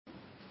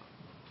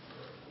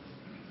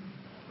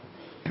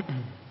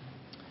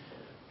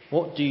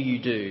What do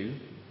you do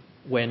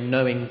when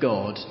knowing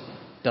God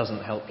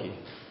doesn't help you?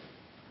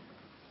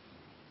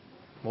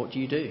 What do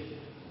you do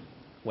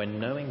when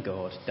knowing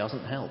God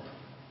doesn't help?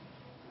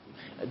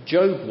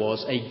 Job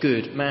was a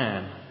good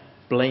man,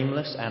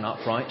 blameless and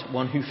upright,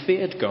 one who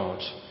feared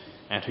God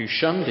and who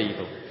shunned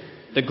evil.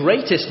 The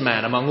greatest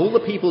man among all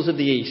the peoples of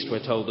the East,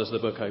 we're told as the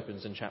book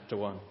opens in chapter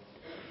 1.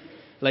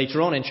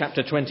 Later on in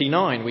chapter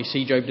 29, we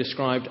see Job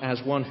described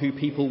as one who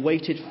people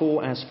waited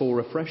for as for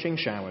refreshing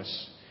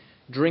showers,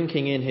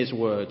 drinking in his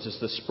words as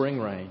the spring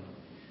rain.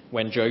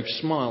 When Job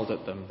smiled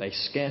at them, they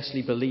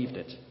scarcely believed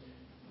it.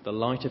 The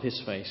light of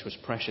his face was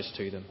precious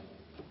to them.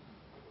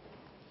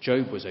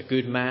 Job was a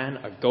good man,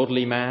 a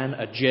godly man,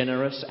 a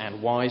generous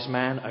and wise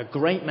man, a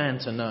great man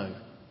to know.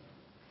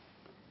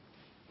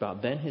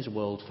 But then his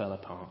world fell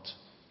apart.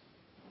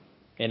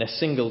 In a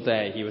single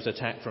day, he was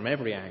attacked from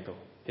every angle.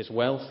 His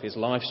wealth, his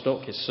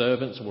livestock, his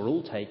servants were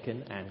all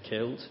taken and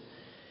killed.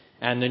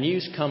 And the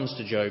news comes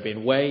to Job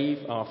in wave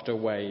after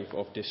wave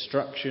of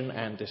destruction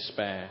and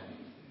despair.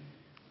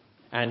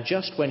 And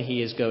just when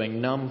he is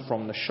going numb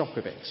from the shock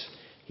of it,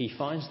 he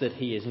finds that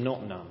he is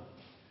not numb,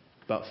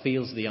 but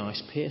feels the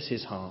ice pierce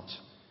his heart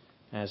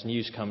as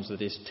news comes that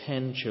his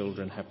 10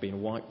 children have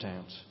been wiped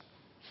out.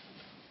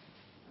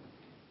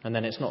 And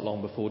then it's not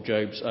long before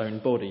Job's own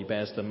body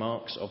bears the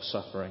marks of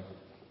suffering.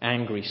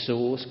 Angry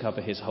sores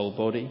cover his whole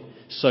body,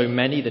 so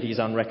many that he's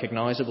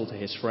unrecognisable to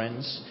his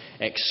friends,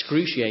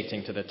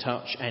 excruciating to the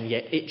touch, and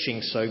yet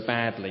itching so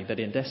badly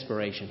that in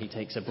desperation he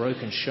takes a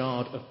broken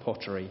shard of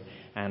pottery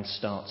and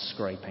starts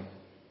scraping.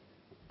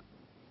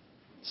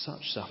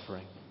 Such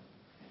suffering.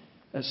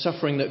 A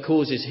suffering that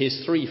causes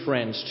his 3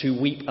 friends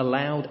to weep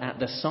aloud at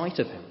the sight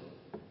of him,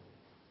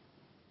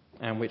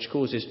 and which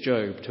causes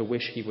Job to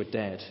wish he were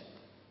dead.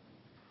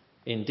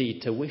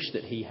 Indeed, to wish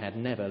that he had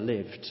never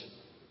lived.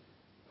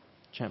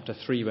 Chapter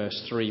 3,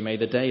 verse 3, "May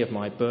the day of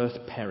my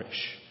birth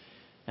perish,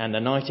 and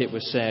the night it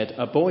was said,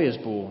 a boy is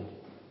born.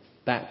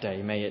 That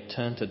day may it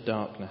turn to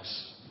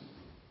darkness.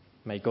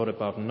 May God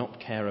above not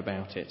care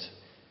about it.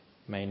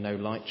 May no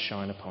light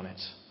shine upon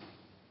it."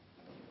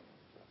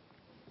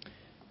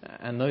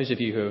 And those of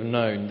you who have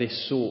known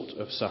this sort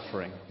of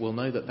suffering will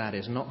know that that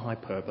is not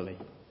hyperbole.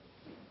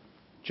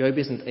 Job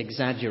isn't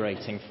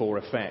exaggerating for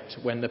effect.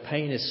 When the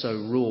pain is so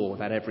raw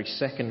that every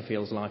second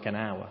feels like an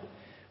hour,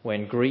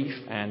 when grief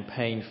and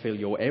pain fill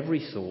your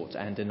every thought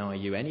and deny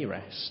you any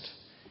rest,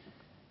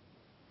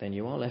 then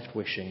you are left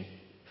wishing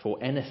for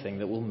anything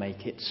that will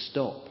make it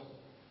stop,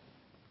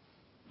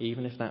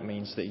 even if that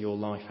means that your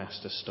life has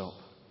to stop.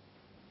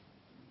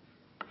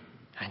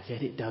 And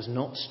yet it does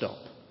not stop.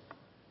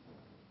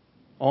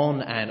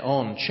 On and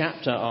on,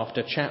 chapter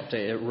after chapter,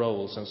 it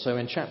rolls. And so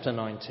in chapter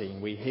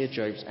 19, we hear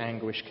Job's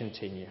anguish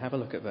continue. Have a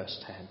look at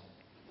verse 10.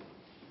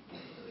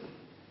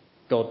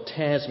 "God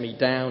tears me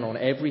down on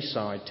every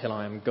side till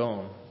I am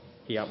gone.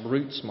 He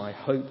uproots my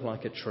hope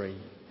like a tree.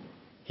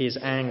 His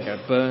anger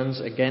burns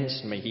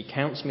against me. He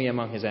counts me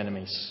among his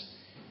enemies.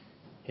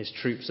 His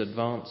troops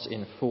advance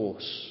in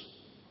force.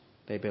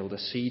 They build a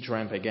siege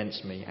ramp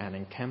against me and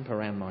encamp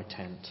around my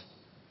tent."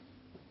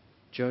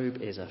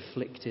 Job is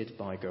afflicted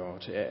by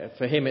God.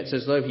 For him, it's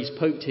as though he's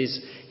poked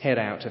his head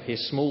out of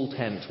his small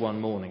tent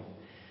one morning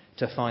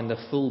to find the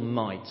full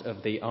might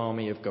of the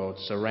army of God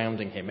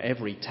surrounding him,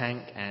 every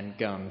tank and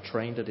gun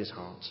trained at his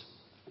heart.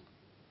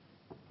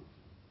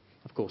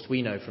 Of course,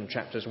 we know from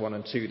chapters 1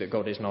 and 2 that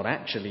God is not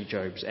actually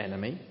Job's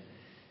enemy,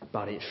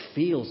 but it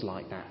feels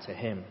like that to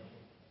him.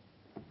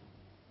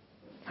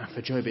 And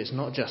for Job, it's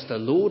not just the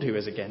Lord who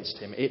is against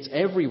him, it's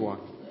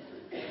everyone.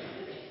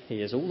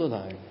 He is all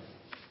alone.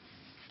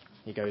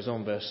 He goes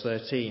on, verse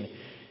 13,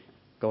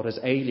 "God has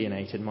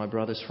alienated my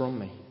brothers from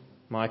me.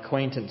 My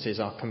acquaintances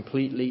are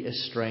completely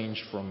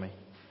estranged from me.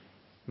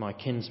 My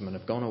kinsmen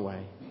have gone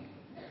away.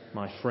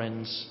 My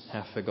friends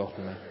have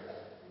forgotten me."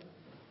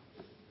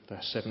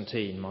 Verse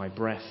 17, "My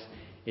breath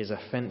is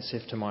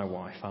offensive to my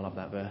wife." I love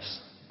that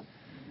verse.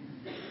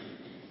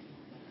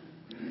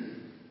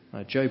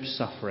 Job's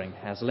suffering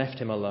has left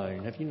him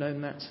alone. Have you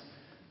known that?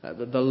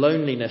 The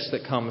loneliness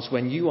that comes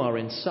when you are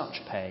in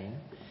such pain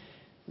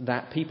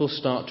that people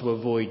start to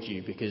avoid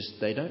you because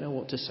they don't know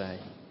what to say.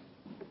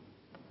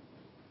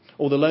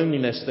 Or the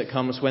loneliness that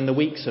comes when the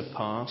weeks have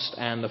passed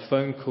and the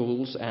phone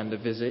calls and the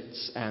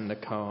visits and the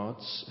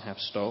cards have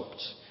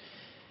stopped.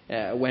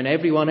 When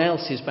everyone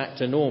else is back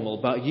to normal,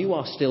 but you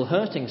are still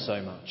hurting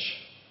so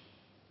much.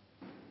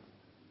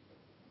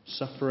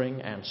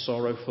 Suffering and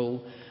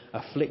sorrowful,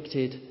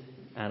 afflicted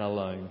and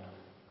alone.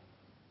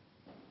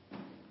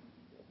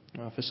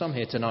 For some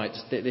here tonight,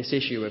 this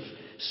issue of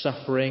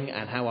suffering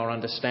and how our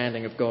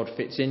understanding of God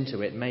fits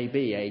into it may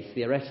be a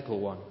theoretical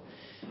one,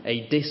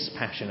 a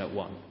dispassionate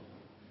one.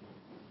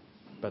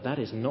 But that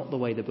is not the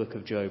way the book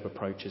of Job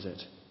approaches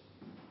it.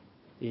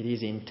 It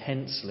is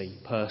intensely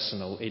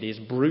personal. It is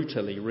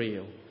brutally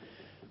real,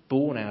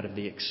 born out of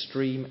the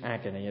extreme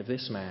agony of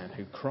this man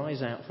who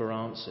cries out for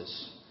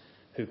answers,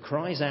 who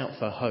cries out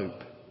for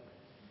hope,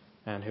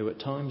 and who at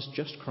times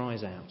just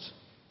cries out.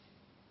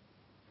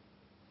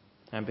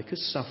 And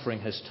because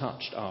suffering has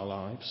touched our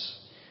lives,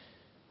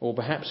 Or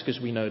perhaps because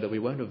we know that we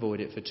won't avoid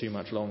it for too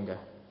much longer.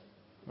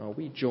 Well,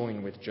 we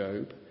join with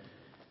Job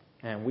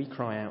and we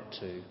cry out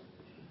too.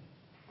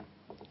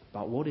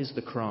 But what is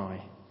the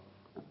cry?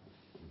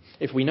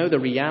 If we know the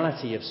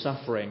reality of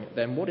suffering,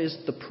 then what is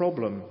the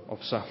problem of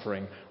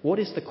suffering? What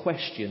is the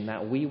question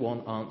that we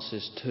want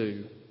answers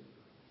to?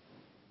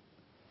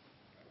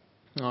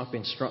 I've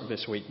been struck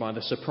this week by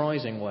the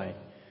surprising way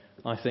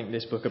I think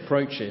this book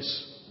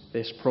approaches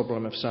this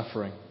problem of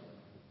suffering.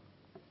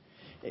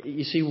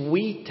 You see,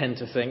 we tend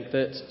to think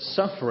that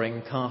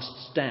suffering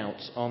casts doubt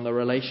on the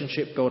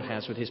relationship God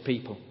has with his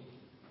people.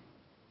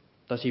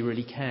 Does he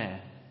really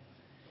care?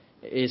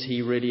 Is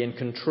he really in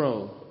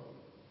control?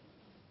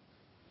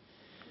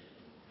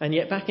 And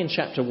yet back in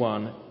chapter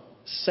 1,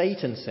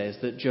 Satan says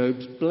that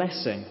Job's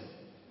blessing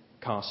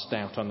casts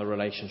doubt on the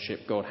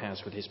relationship God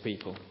has with his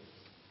people.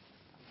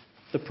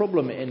 The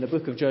problem in the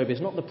book of Job is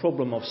not the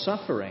problem of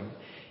suffering,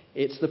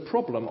 it's the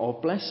problem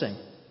of blessing.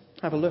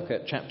 Have a look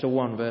at chapter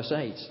 1, verse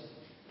 8.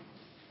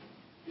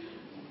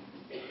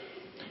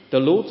 The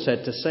Lord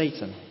said to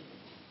Satan,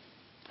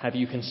 "Have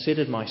you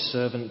considered my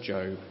servant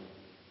Job?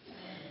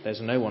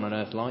 There's no one on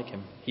earth like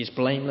him. He's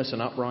blameless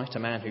and upright, a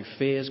man who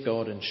fears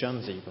God and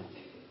shuns evil."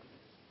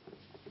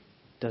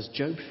 "Does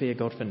Job fear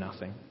God for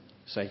nothing?"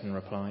 Satan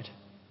replied.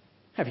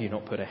 "Have you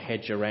not put a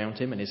hedge around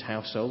him and his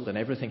household and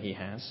everything he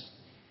has?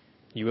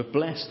 You have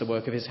blessed the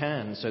work of his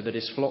hands so that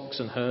his flocks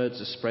and herds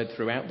are spread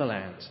throughout the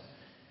land.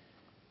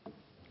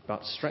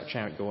 But stretch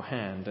out your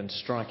hand and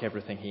strike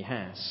everything he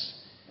has,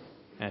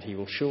 and he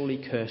will surely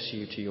curse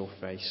you to your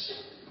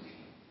face."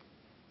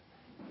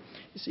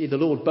 You see, the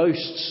Lord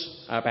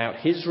boasts about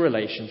his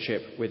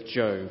relationship with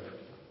Job,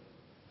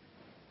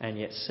 and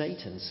yet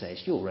Satan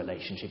says your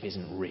relationship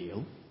isn't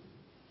real.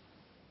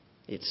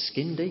 It's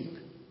skin deep.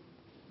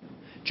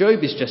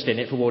 Job is just in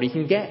it for what he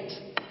can get.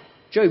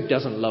 Job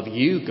doesn't love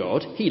you,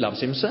 God. He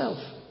loves himself.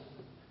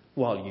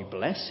 While you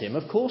bless him,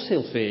 of course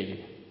he'll fear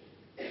you.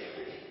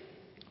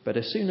 But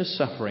as soon as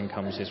suffering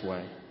comes his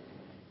way,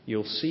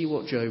 you'll see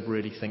what Job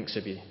really thinks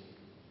of you.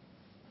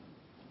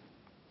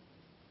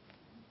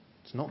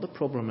 It's not the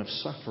problem of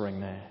suffering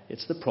there.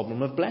 It's the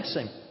problem of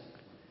blessing.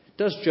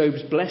 Does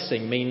Job's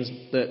blessing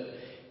mean that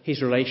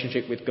his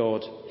relationship with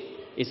God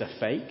is a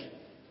fake?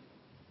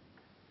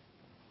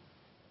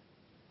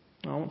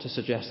 I want to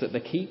suggest that the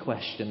key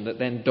question that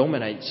then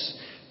dominates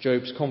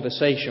Job's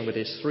conversation with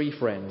his three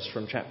friends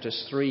from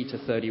chapters 3 to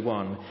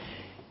 31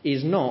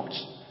 is not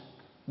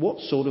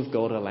what sort of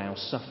God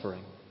allows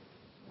suffering.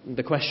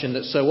 The question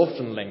that's so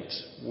often linked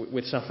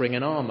with suffering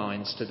in our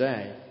minds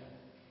today.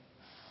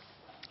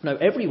 No,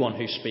 everyone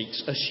who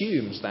speaks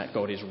assumes that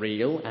God is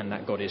real and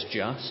that God is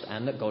just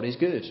and that God is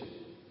good.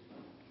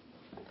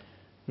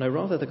 No,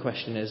 rather the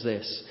question is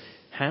this: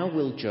 how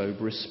will Job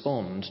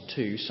respond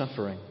to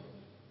suffering?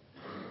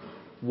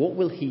 What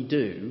will he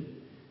do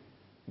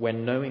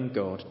when knowing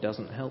God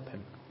doesn't help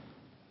him?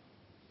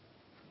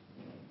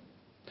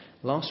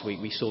 Last week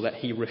we saw that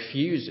he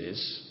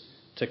refuses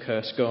to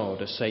curse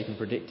God as Satan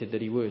predicted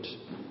that he would.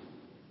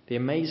 The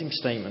amazing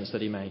statements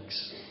that he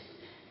makes.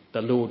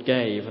 The Lord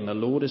gave and the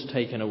Lord has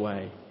taken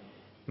away.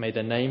 May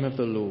the name of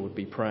the Lord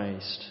be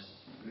praised.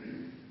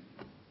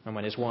 And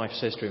when his wife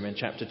says to him in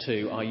chapter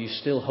 2, "Are you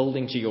still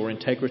holding to your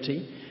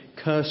integrity?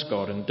 Curse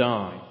God and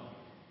die."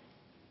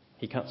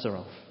 He cuts her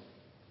off.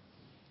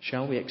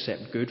 Shall we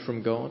accept good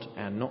from God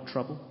and not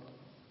trouble?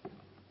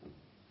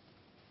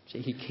 See,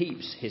 he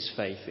keeps his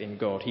faith in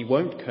God. He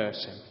won't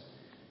curse him.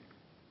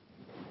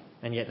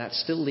 And yet that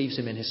still leaves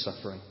him in his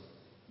suffering.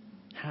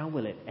 How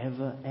will it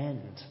ever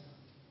end?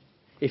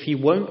 If he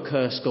won't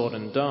curse God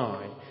and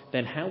die,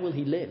 then how will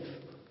he live?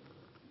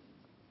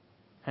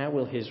 How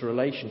will his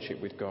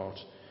relationship with God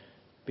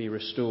be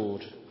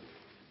restored?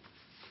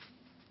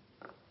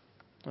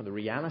 Well, the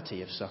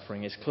reality of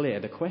suffering is clear.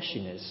 The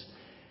question is,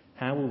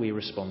 how will we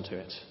respond to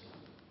it?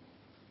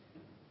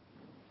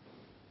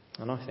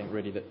 And I think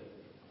really that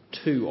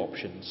two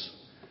options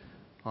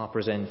are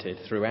presented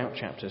throughout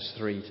chapters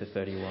 3 to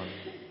 31.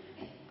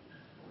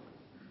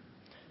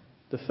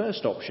 The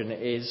first option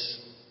is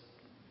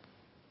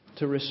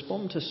to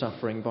respond to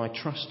suffering by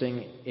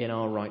trusting in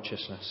our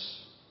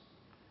righteousness.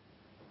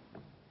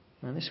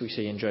 And this we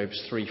see in Job's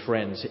three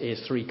friends. It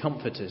is three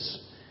comforters,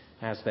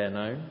 as they're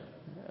known,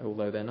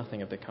 although they're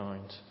nothing of the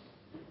kind.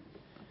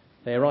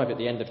 They arrive at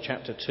the end of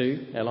chapter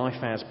 2,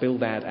 Eliphaz,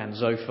 Bildad and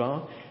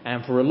Zophar,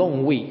 and for a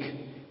long week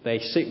they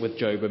sit with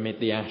Job amid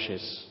the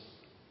ashes,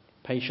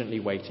 patiently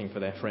waiting for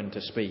their friend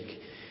to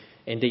speak.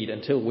 Indeed,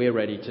 until we're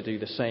ready to do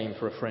the same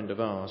for a friend of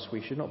ours,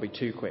 we should not be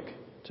too quick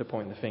to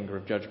point the finger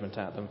of judgment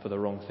at them for the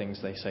wrong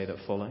things they say that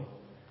follow.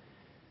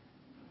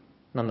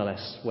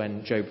 Nonetheless,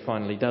 when Job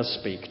finally does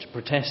speak, to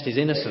protest his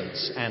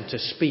innocence and to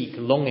speak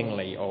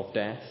longingly of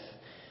death,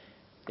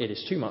 it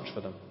is too much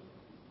for them.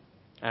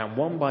 And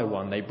one by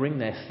one they bring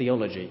their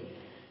theology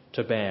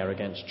to bear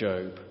against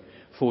Job.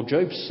 For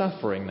Job's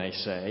suffering, they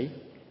say,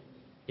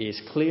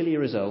 is clearly a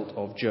result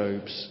of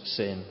Job's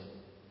sin.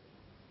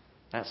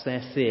 That's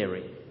their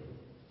theory.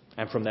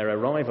 And from their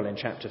arrival in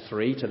chapter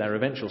 3 to their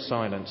eventual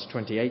silence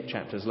 28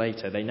 chapters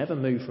later, they never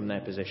move from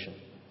their position.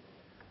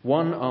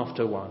 One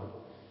after one,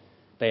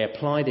 they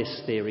apply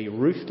this theory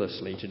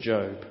ruthlessly to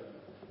Job.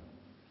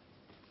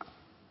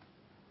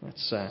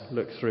 Let's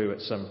look through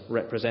at some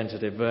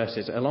representative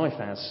verses.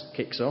 Eliphaz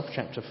kicks off,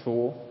 chapter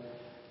 4,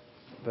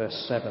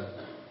 verse 7.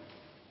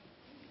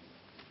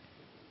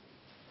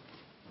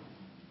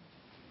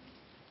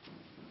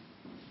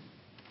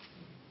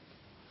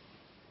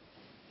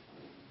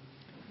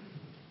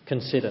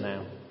 Consider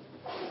now,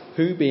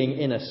 who being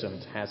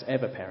innocent has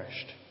ever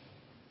perished?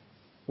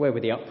 Where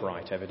were the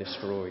upright ever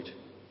destroyed?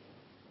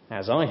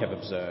 As I have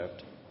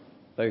observed,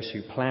 those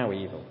who plough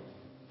evil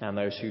and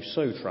those who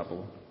sow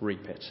trouble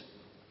reap it.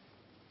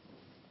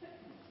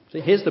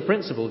 See, here's the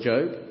principle,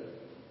 Job.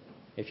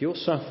 If you're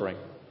suffering,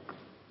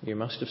 you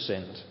must have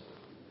sinned.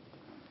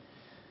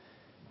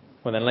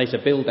 Well, then later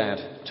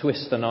Bildad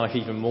twists the knife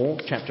even more.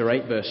 Chapter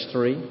 8, verse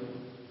 3.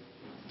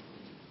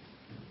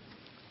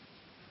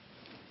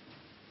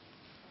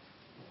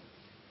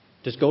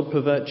 Does God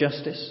pervert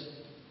justice?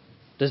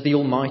 Does the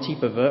Almighty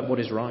pervert what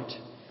is right?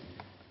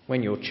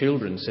 When your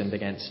children sinned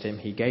against him,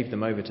 he gave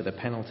them over to the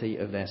penalty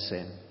of their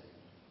sin.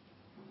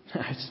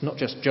 It's not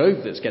just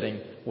Job that's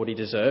getting what he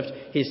deserved.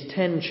 His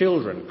 10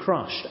 children,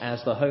 crushed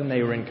as the home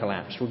they were in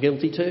collapsed, were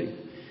guilty too.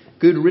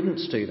 Good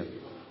riddance to them.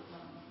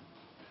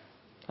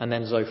 And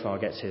then Zophar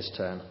gets his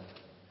turn.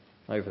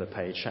 Over the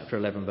page, chapter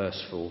 11,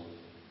 verse 4.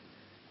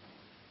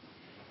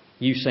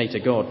 You say to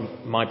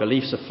God, my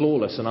beliefs are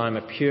flawless and I am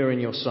pure in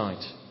your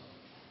sight.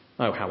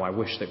 Oh, how I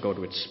wish that God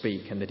would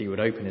speak and that he would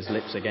open his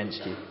lips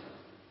against you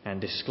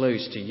and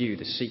disclose to you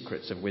the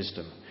secrets of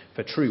wisdom.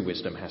 For true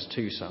wisdom has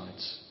 2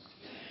 sides.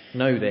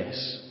 Know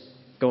this,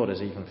 God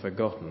has even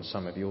forgotten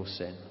some of your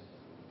sin.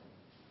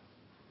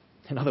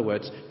 In other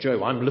words,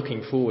 Job, I'm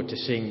looking forward to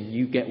seeing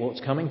you get what's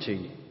coming to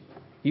you.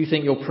 You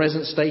think your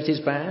present state is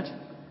bad?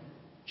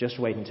 Just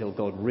wait until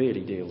God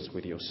really deals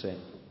with your sin.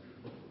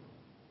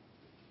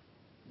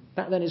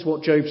 That then is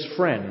what Job's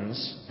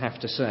friends have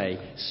to say.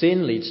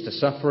 Sin leads to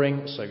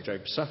suffering, so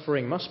Job's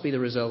suffering must be the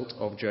result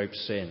of Job's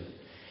sin.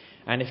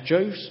 And if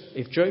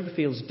Job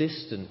feels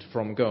distant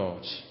from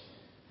God,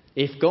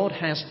 if God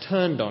has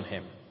turned on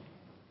him,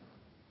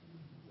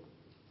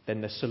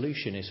 then the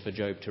solution is for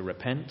Job to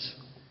repent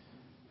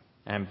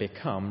and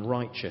become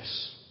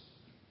righteous.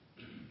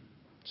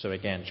 So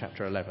again,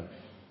 chapter 11,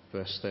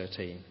 verse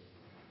 13.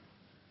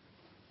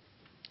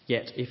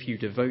 Yet if you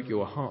devote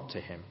your heart to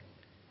him,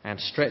 and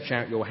stretch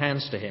out your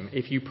hands to him,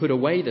 if you put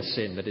away the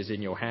sin that is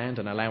in your hand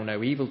and allow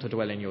no evil to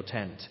dwell in your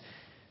tent,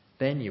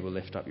 then you will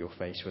lift up your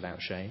face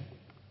without shame.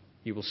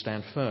 You will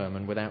stand firm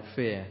and without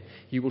fear.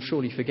 You will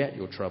surely forget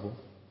your trouble,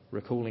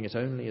 recalling it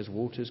only as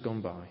waters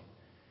gone by.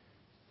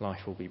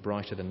 Life will be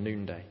brighter than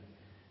noonday,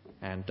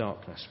 and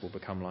darkness will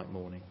become like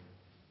morning.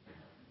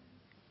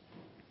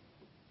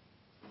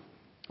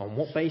 On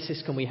what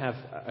basis can we have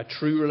a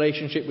true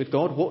relationship with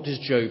God? What does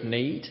Job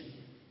need?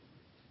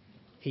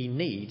 He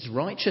needs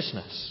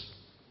righteousness.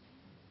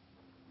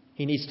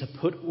 He needs to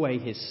put away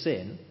his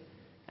sin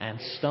and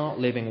start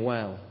living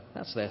well.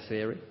 That's their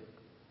theory.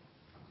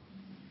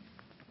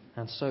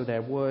 And so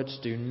their words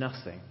do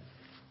nothing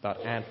but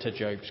add to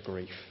Job's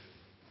grief.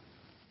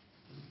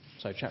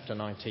 So chapter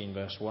 19,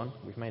 verse 1,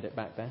 we've made it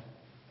back there.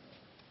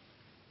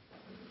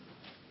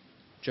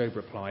 Job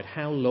replied,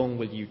 how long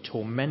will you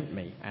torment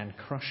me and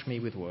crush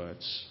me with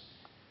words?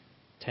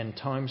 10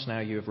 times now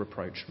you have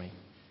reproached me.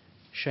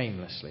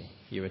 Shamelessly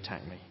you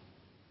attack me.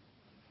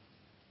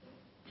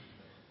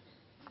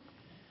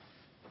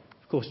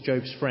 Of course,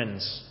 Job's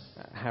friends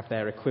have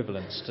their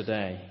equivalents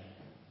today.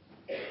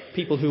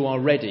 People who are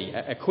ready,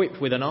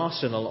 equipped with an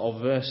arsenal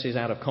of verses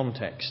out of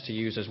context to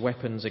use as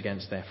weapons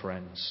against their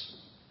friends.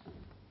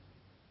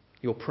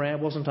 Your prayer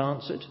wasn't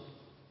answered?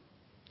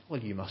 Well,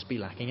 you must be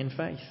lacking in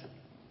faith.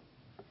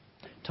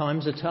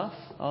 Times are tough,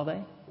 are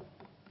they?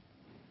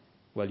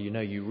 Well, you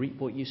know you reap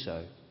what you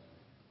sow.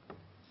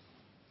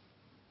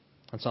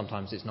 And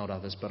sometimes it's not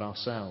others but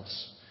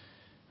ourselves.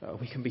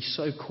 We can be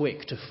so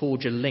quick to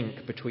forge a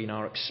link between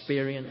our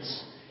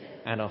experience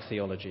and our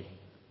theology.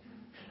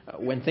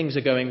 When things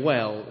are going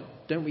well,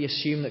 don't we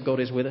assume that God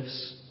is with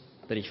us,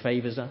 that he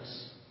favours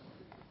us,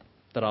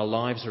 that our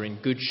lives are in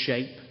good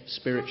shape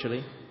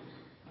spiritually?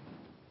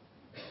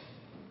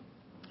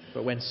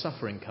 But when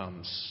suffering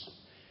comes,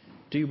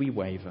 do we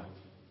waver?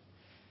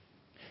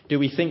 Do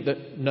we think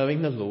that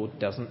knowing the Lord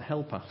doesn't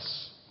help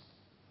us?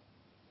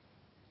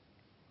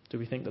 Do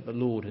we think that the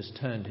Lord has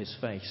turned his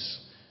face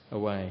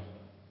away?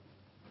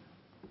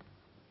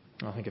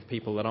 I think of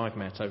people that I've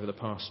met over the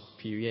past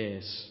few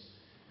years.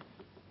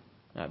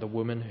 The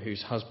woman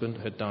whose husband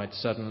had died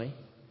suddenly.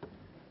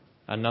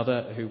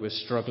 Another who was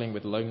struggling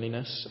with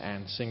loneliness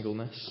and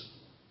singleness.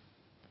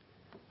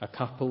 A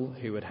couple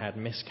who had had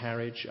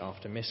miscarriage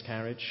after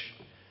miscarriage.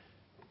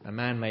 A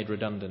man made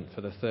redundant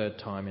for the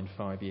 3rd time in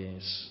 5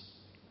 years.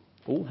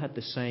 All had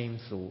the same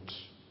thought.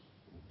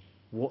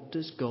 What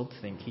does God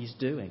think he's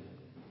doing?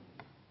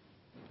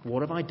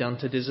 What have I done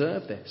to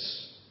deserve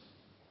this?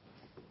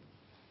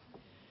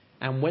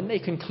 And when they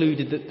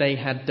concluded that they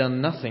had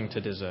done nothing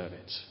to deserve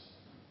it,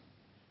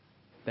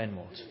 then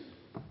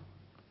what?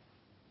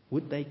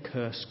 Would they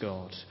curse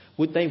God?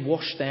 Would they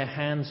wash their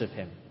hands of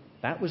him?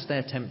 That was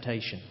their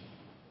temptation.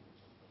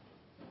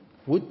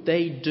 Would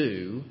they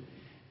do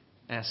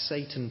as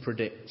Satan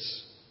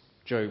predicts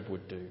Job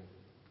would do?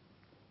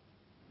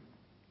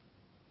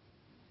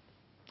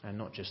 And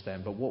not just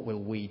them, but what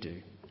will we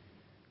do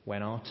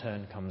when our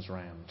turn comes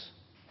round?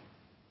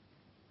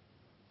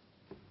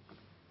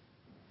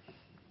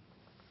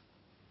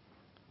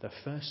 The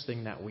first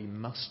thing that we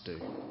must do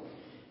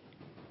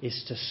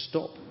is to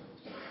stop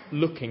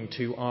looking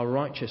to our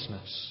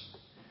righteousness.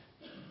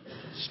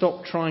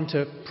 Stop trying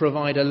to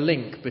provide a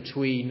link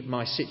between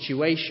my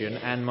situation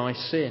and my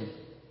sin.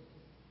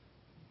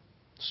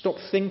 Stop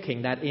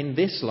thinking that in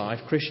this life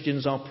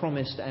Christians are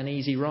promised an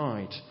easy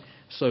ride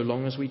so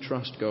long as we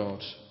trust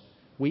God.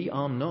 We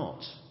are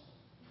not.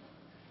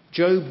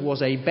 Job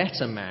was a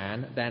better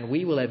man than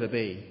we will ever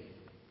be.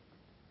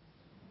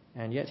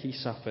 And yet he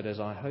suffered as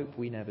I hope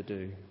we never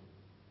do.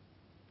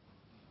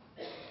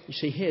 You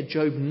see, here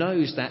Job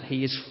knows that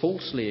he is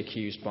falsely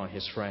accused by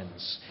his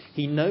friends.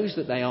 He knows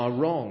that they are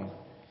wrong.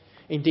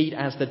 Indeed,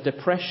 as the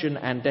depression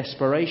and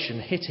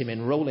desperation hit him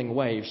in rolling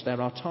waves, there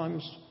are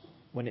times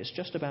when it's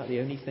just about the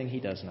only thing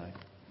he does know.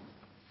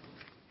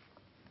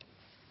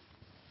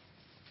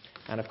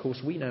 And of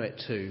course we know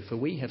it too, for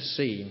we have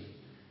seen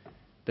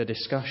the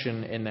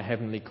discussion in the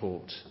heavenly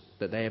court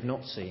that they have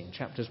not seen,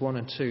 chapters 1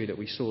 and 2 that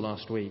we saw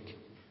last week.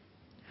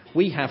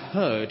 We have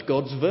heard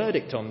God's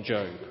verdict on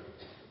Job,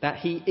 that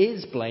he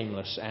is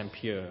blameless and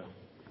pure.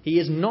 He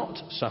is not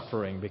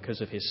suffering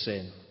because of his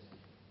sin.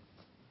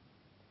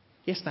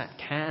 Yes, that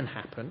can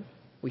happen.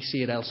 We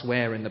see it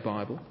elsewhere in the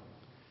Bible.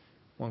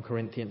 1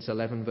 Corinthians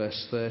 11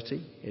 verse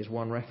 30 is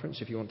one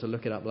reference if you want to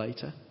look it up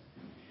later.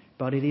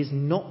 But it is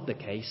not the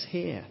case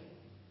here.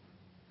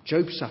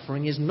 Job's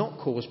suffering is not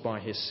caused by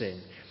his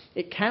sin.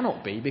 It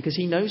cannot be because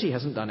he knows he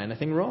hasn't done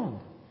anything wrong.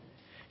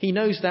 He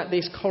knows that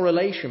this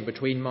correlation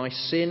between my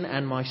sin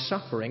and my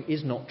suffering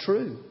is not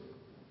true.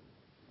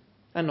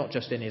 And not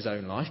just in his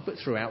own life, but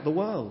throughout the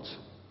world.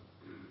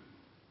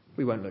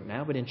 We won't look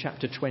now, but in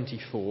chapter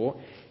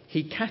 24,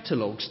 he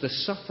catalogues the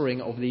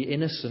suffering of the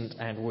innocent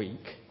and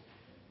weak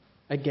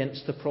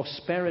against the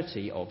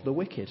prosperity of the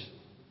wicked.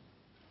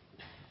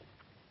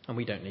 And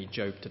we don't need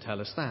Job to tell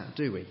us that,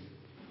 do we?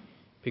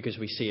 Because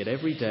we see it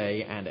every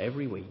day and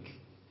every week.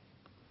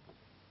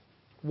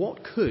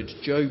 What could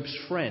Job's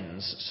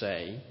friends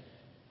say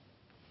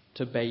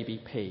to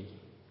baby P,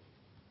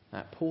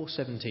 that poor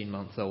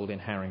 17-month-old in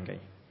Haringey,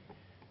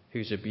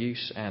 whose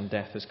abuse and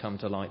death has come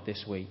to light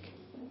this week?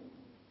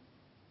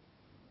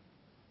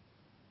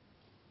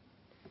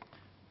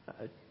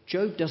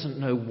 Job doesn't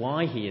know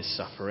why he is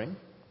suffering.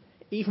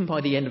 Even by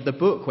the end of the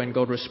book, when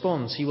God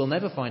responds, he will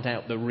never find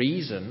out the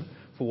reason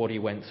for what he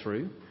went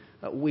through.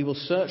 We will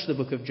search the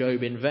book of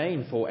Job in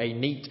vain for a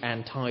neat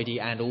and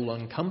tidy and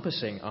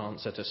all-encompassing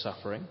answer to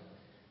suffering.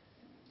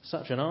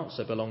 Such an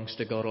answer belongs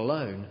to God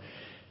alone.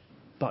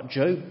 But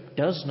Job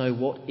does know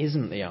what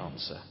isn't the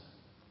answer.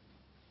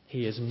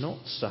 He is not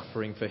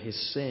suffering for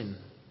his sin.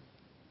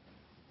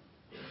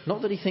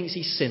 Not that he thinks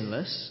he's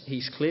sinless.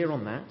 He's clear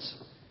on that.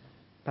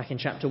 Back in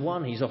chapter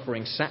 1, he's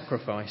offering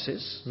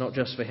sacrifices, not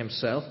just for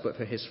himself, but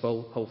for his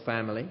whole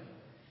family.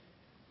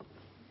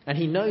 And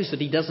he knows that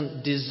he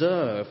doesn't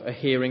deserve a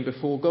hearing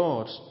before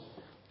God.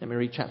 Let me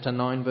read chapter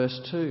 9, verse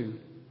 2.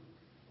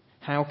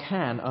 How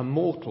can a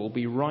mortal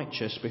be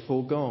righteous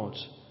before God?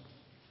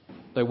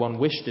 Though one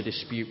wished to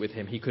dispute with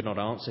him, he could not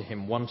answer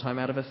him 1 time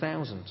out of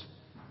 1,000.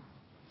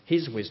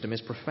 His wisdom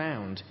is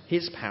profound,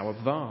 his power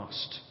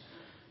vast.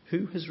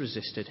 Who has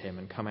resisted him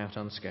and come out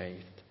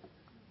unscathed?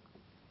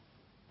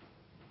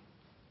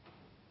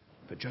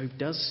 But Job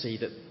does see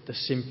that the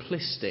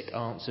simplistic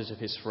answers of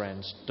his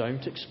friends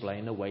don't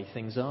explain the way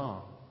things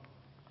are.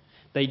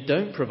 They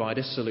don't provide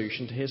a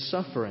solution to his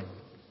suffering.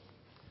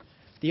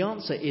 The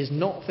answer is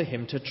not for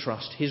him to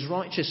trust his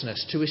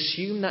righteousness, to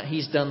assume that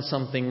he's done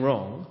something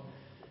wrong,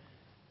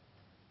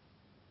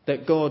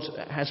 that God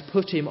has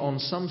put him on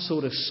some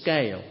sort of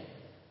scale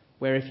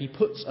where if he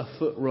puts a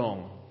foot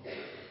wrong,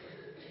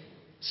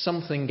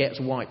 something gets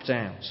wiped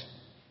out.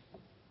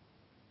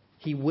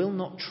 He will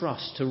not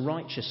trust to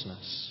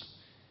righteousness,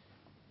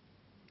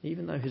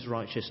 even though his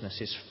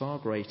righteousness is far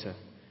greater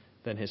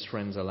than his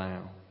friends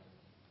allow.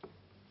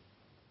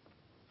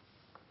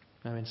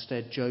 No,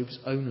 instead, Job's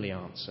only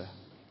answer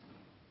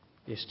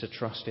is to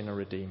trust in a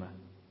Redeemer.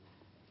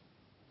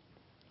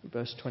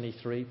 Verse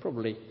 23,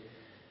 probably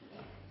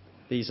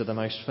these are the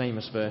most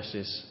famous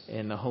verses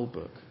in the whole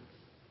book.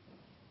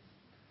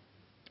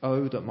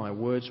 Oh, that my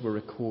words were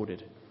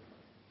recorded,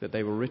 that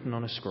they were written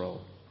on a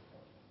scroll,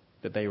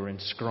 that they were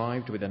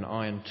inscribed with an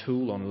iron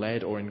tool on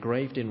lead or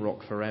engraved in rock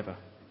forever.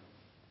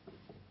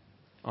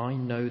 I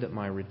know that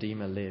my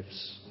Redeemer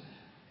lives,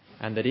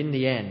 and that in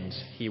the end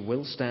he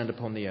will stand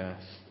upon the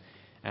earth,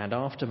 and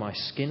after my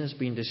skin has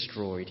been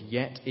destroyed,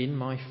 yet in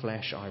my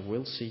flesh I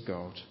will see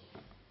God.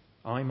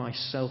 I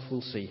myself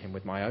will see him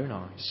with my own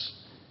eyes,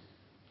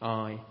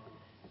 I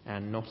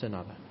and not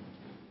another.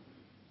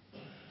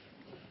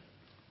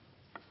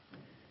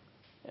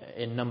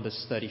 In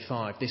Numbers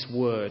 35, this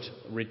word,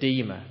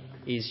 Redeemer,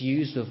 is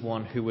used of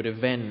one who would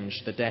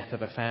avenge the death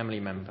of a family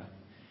member,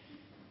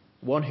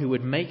 one who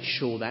would make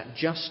sure that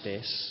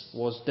justice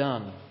was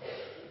done.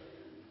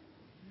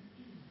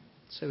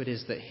 So it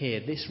is that here,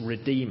 this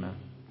Redeemer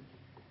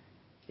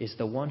is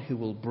the one who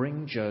will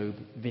bring Job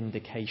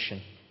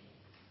vindication.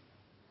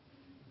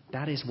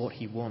 That is what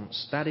he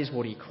wants. That is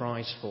what he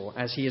cries for.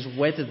 As he has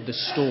weathered the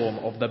storm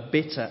of the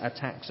bitter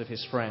attacks of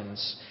his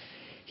friends,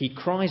 he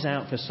cries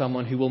out for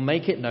someone who will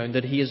make it known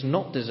that he has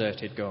not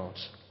deserted God,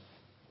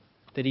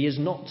 that he has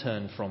not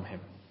turned from him.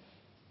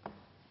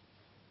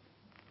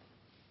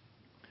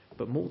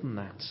 But more than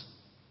that,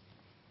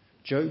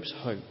 Job's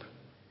hope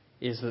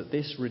is that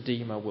this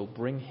Redeemer will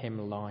bring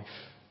him life,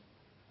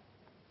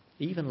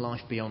 even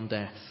life beyond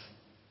death.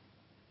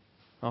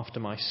 After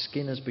my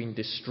skin has been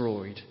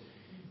destroyed,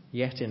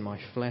 yet in my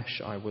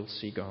flesh I will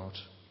see God.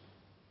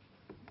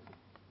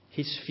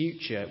 His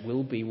future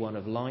will be one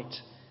of light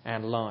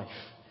and life,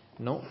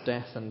 not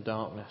death and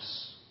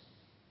darkness.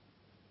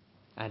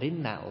 And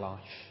in that life,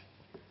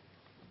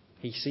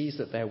 he sees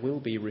that there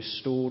will be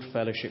restored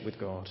fellowship with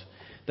God.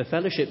 The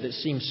fellowship that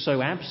seems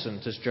so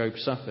absent as Job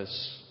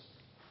suffers,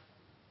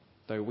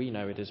 though we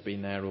know it has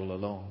been there all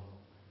along,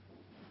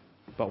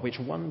 but which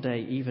one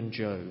day even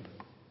Job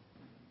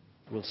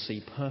will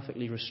see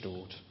perfectly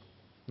restored,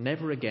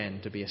 never again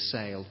to be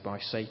assailed by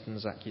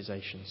Satan's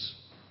accusations.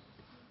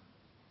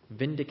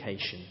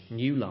 Vindication,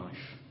 new life,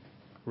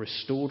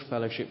 restored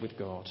fellowship with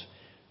God,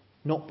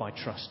 not by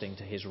trusting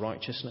to his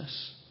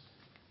righteousness,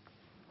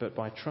 but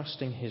by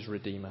trusting his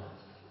Redeemer.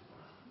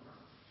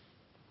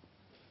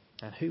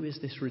 And who is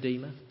this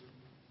Redeemer?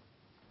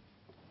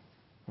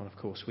 Well, of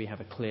course, we have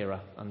a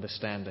clearer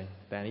understanding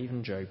than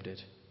even Job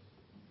did.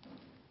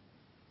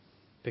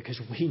 Because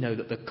we know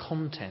that the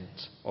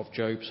content of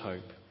Job's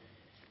hope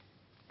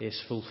is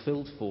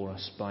fulfilled for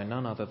us by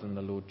none other than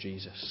the Lord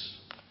Jesus,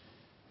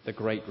 the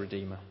great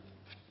Redeemer.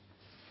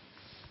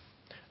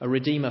 A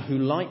Redeemer who,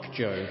 like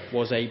Job,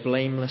 was a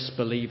blameless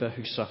believer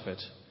who suffered,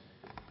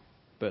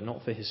 but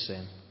not for his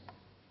sin.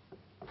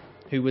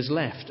 Who was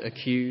left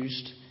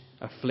accused,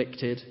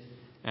 afflicted,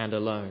 and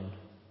alone.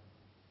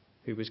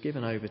 Who was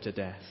given over to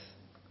death.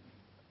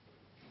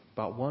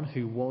 But one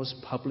who was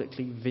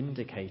publicly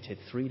vindicated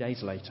 3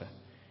 days later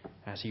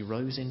as he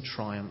rose in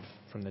triumph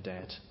from the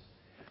dead.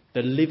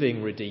 The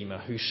living Redeemer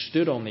who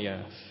stood on the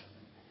earth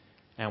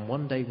and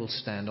one day will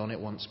stand on it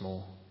once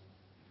more,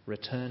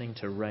 returning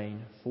to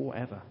reign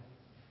forever.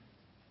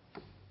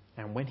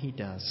 And when he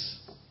does,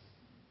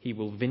 he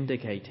will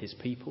vindicate his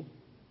people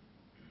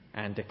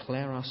and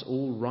declare us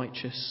all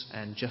righteous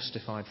and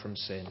justified from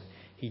sin.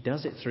 He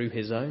does it through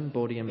his own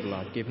body and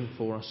blood given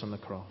for us on the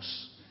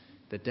cross,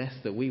 the death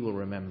that we will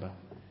remember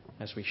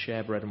as we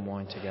share bread and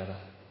wine together.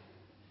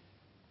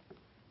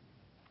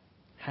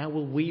 How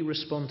will we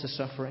respond to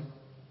suffering?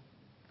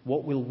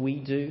 What will we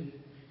do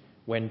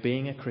when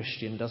being a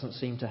Christian doesn't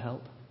seem to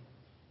help?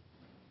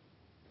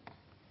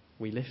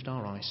 We lift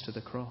our eyes to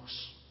the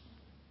cross.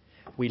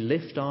 We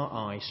lift our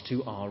eyes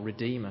to our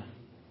Redeemer.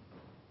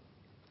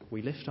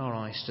 We lift our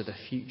eyes to the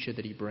future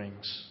that he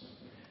brings.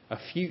 A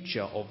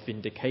future of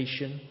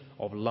vindication,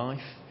 of life,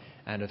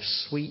 and of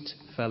sweet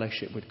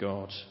fellowship with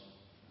God.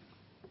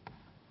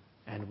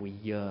 And we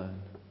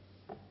yearn.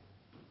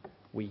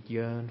 We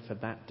yearn for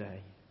that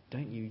day.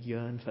 Don't you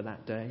yearn for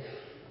that day?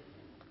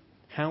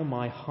 How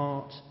my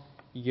heart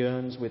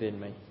yearns within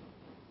me.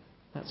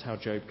 That's how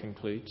Job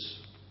concludes.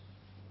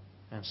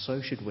 And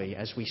so should we,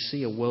 as we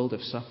see a world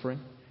of suffering,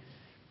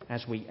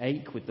 as we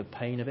ache with the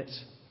pain of it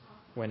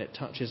when it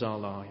touches our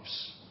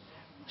lives.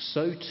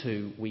 So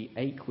too we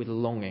ache with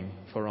longing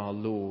for our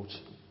Lord,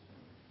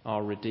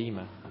 our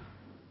Redeemer,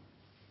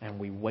 and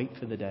we wait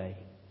for the day.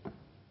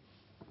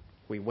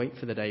 We wait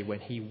for the day when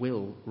he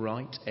will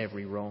right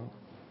every wrong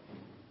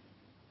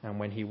and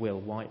when he will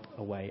wipe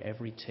away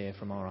every tear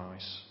from our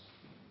eyes.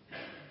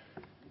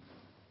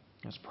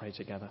 Let's pray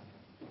together.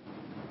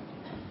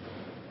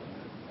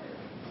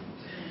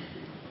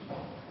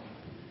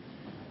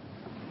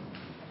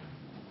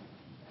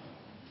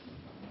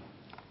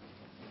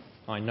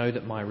 I know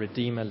that my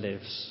Redeemer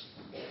lives,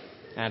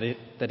 and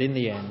that in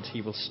the end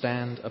he will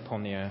stand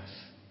upon the earth.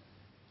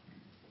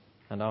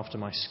 And after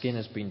my skin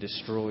has been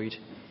destroyed,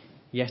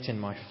 yet in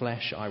my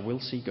flesh I will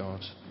see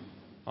God.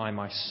 I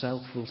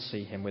myself will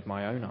see him with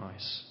my own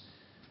eyes,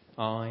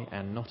 I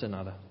and not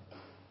another.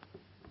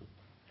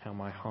 How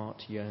my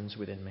heart yearns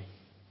within me.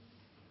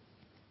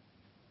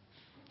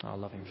 Our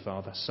loving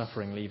Father,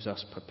 suffering leaves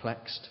us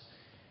perplexed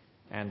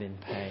and in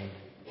pain.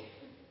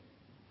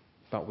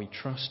 But we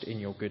trust in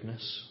your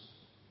goodness.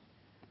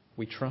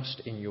 We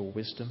trust in your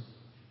wisdom.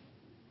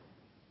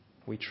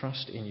 We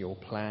trust in your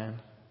plan.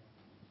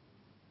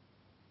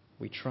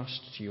 We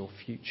trust to your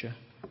future.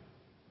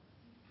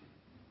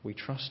 We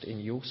trust in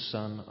your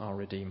Son, our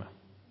Redeemer.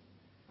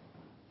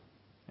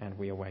 And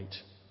we await.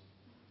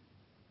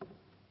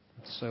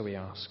 So we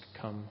ask,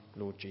 come,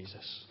 Lord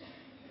Jesus.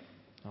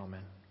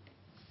 Amen.